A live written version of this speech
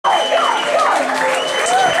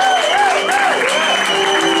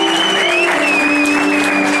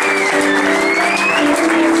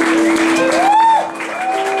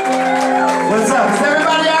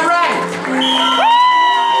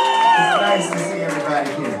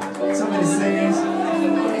right here. So many singers.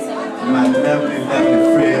 My lovely,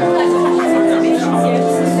 lovely friend.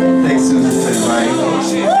 Thanks, Susan, for inviting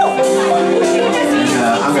me. And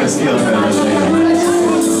I'm going to steal her a little later.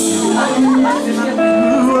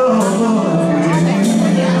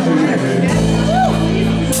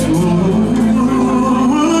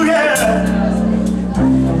 Ooh, yeah.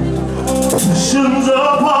 Missions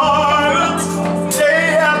apart,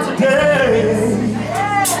 day after day,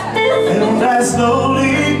 and I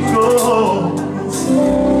slowly go.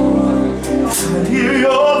 I hear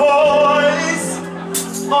your voice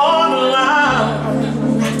on the line,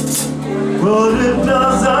 but it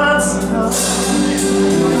doesn't stop.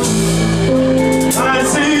 I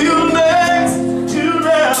see you next to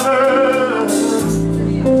never.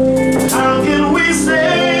 How can we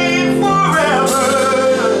say forever?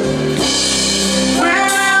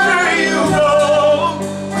 Wherever you go,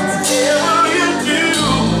 whatever you do,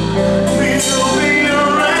 we'll be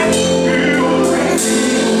right here with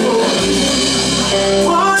you.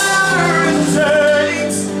 Whatever it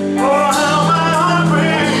takes, or how my heart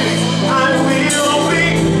breaks, I will be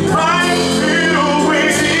right here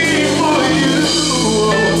waiting for you.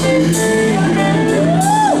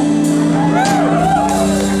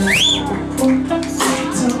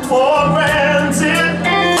 For granted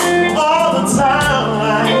all the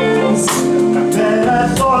times that I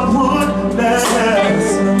thought would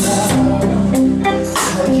last.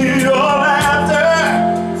 I hear your laughter,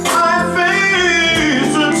 my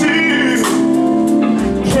face a tear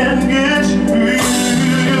can get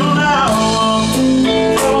you now.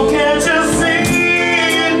 Oh, can't you see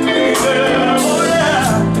it, baby? Oh yeah,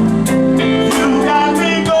 you got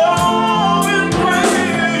me going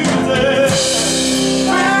crazy.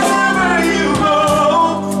 Wherever you go,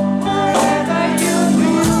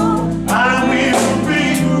 I will be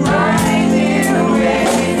right here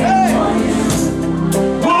waiting for you.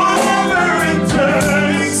 Whatever it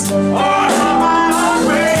takes, or how my heart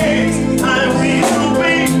breaks, I will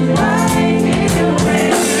be right here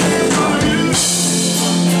waiting for you.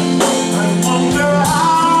 I wonder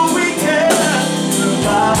how we can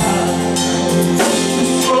survive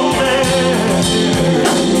this romance.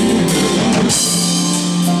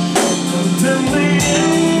 In the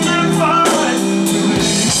end, if I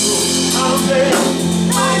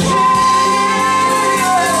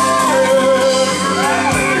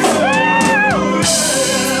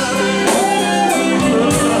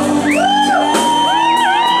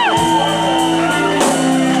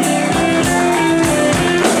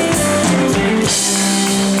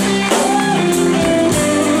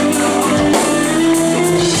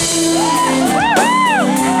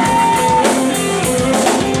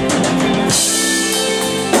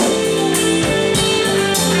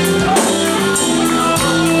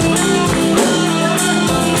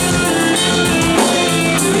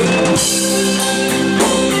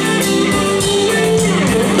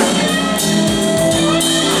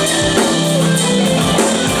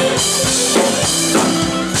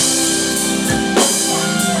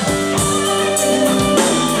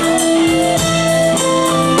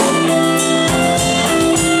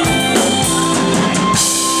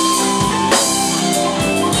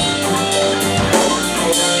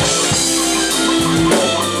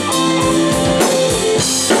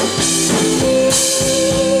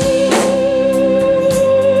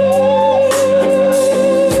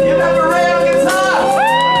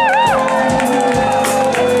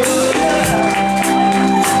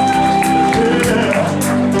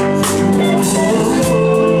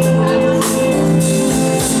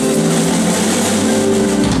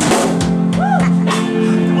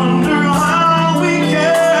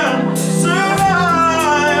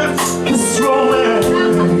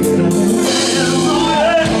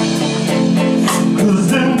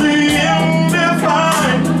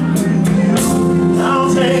I'll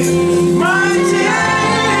take my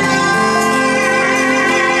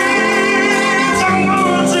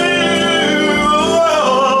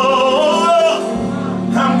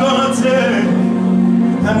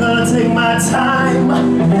I'm gonna take my time. I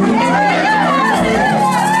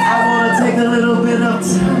wanna take a little bit of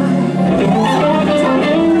time.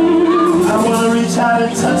 I wanna reach out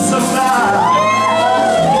and touch somebody.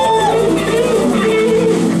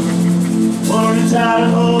 Wanna reach out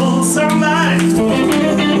and hold somebody.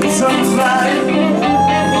 Somebody.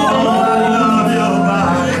 Oh, I love your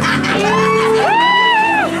body.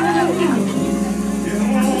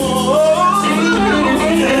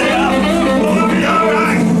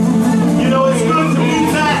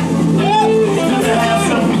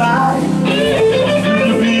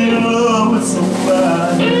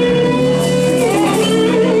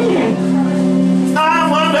 I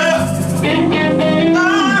wonder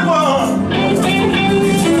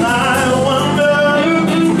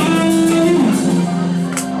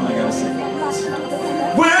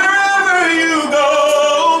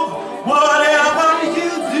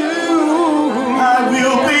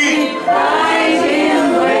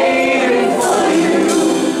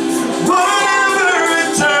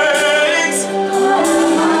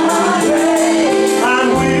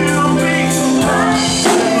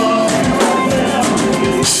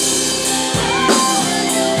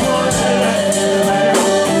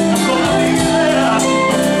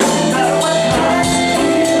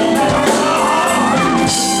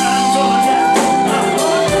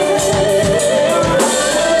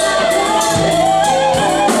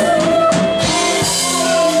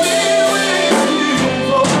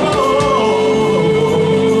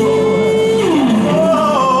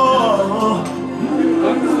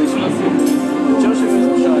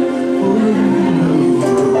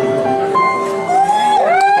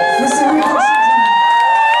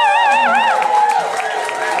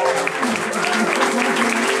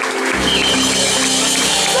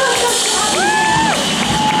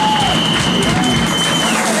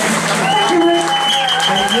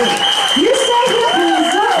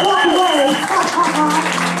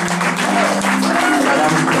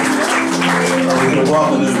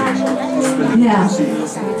Ja.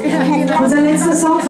 Unser letzter Song.